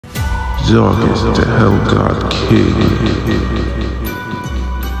Zargus, the Hell God King,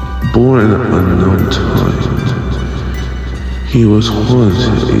 born in an unknown time. He was once a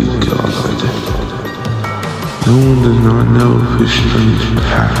god. No one does not know of his strange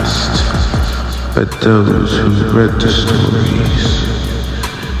past, but those who read the stories,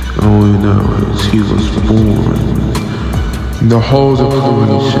 all we know is he was born in the halls of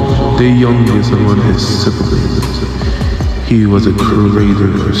creation, the youngest among his siblings. He was a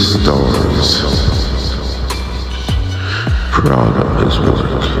creator of stars, proud of his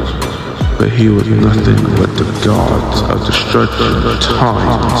work, but he was nothing but the god of destruction,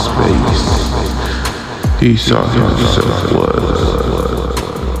 time, and space. He saw himself was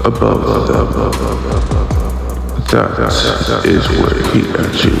above them. That is where he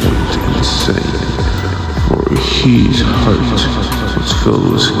actually went insane, for his heart was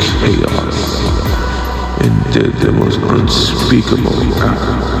filled with chaos and did the most unspeakable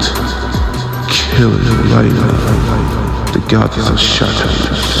act, killing Layla, the goddess of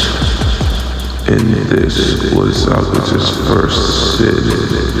shadows. And this was Zargus' first sin,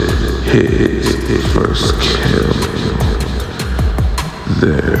 his first kill.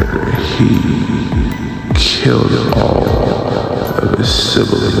 There he killed all of his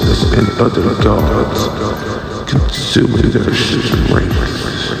siblings and other gods, consuming their strength.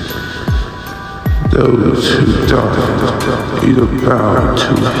 Those who died either bowed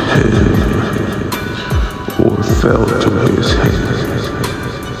to him or fell to his hands.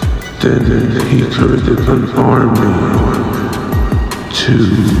 Then he created an army to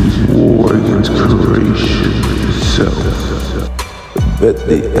war against creation itself. But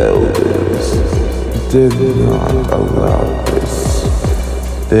the elders did not allow this.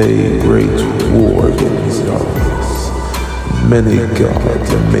 They waged war against Zargus. Many gods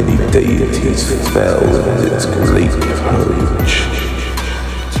and many deities fell in its great purge.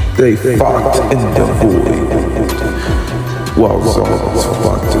 They fought in the void, while Zargus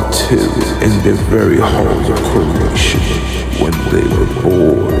fought too in the very halls of creation when they were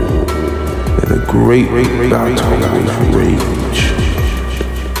born. And a great battle raged.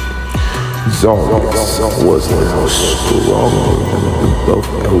 Zargus was now stronger than both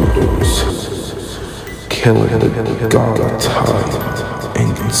elders, killing the god of time and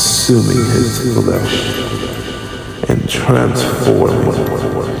consuming his flesh and transforming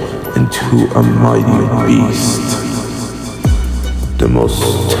into a mighty beast, the most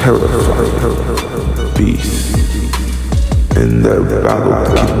terrifying beast. And their battle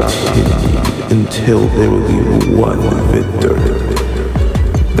continued until there would be one victor.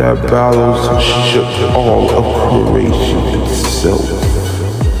 Their battles shook all of creation itself.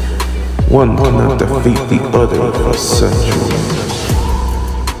 One cannot defeat the other for centuries,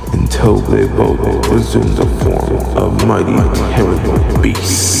 until they both resumed the form of mighty, terrible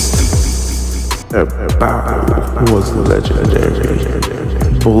beasts. Their battle was legendary,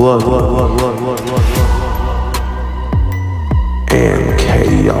 bloody, and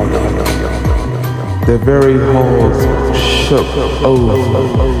chaotic. The very halls shook over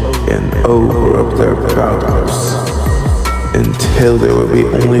and over of their battles, until there would be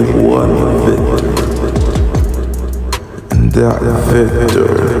only one victor. And that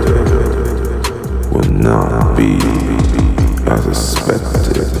victor would not be as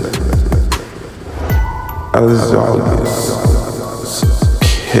expected, as Zargus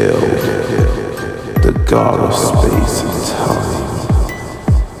killed the god of space and time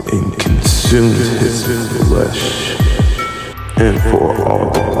and consumed his flesh. And for all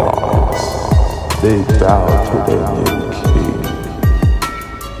the gods, they bowed to their new king,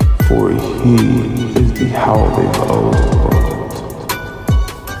 for he is the howling old world,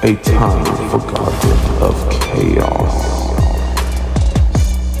 a time forgotten of chaos.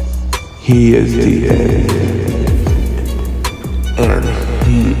 He is the end, and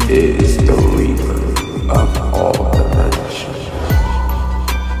he is the leader of all dimensions.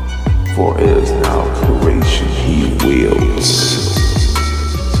 For it is now creation he wields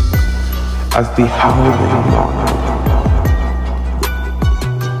as the howling monarch,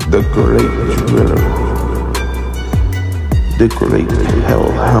 the great driller, the great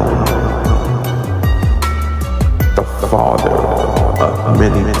hellhound, the father of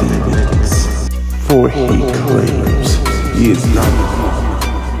many demons. For he claims he is not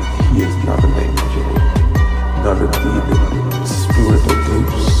an angel, not a demon, spirit or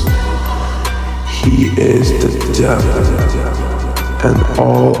ghost. He is the devil, and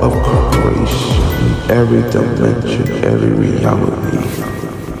all of creation, every dimension, every reality,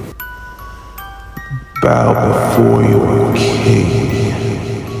 bow before your king.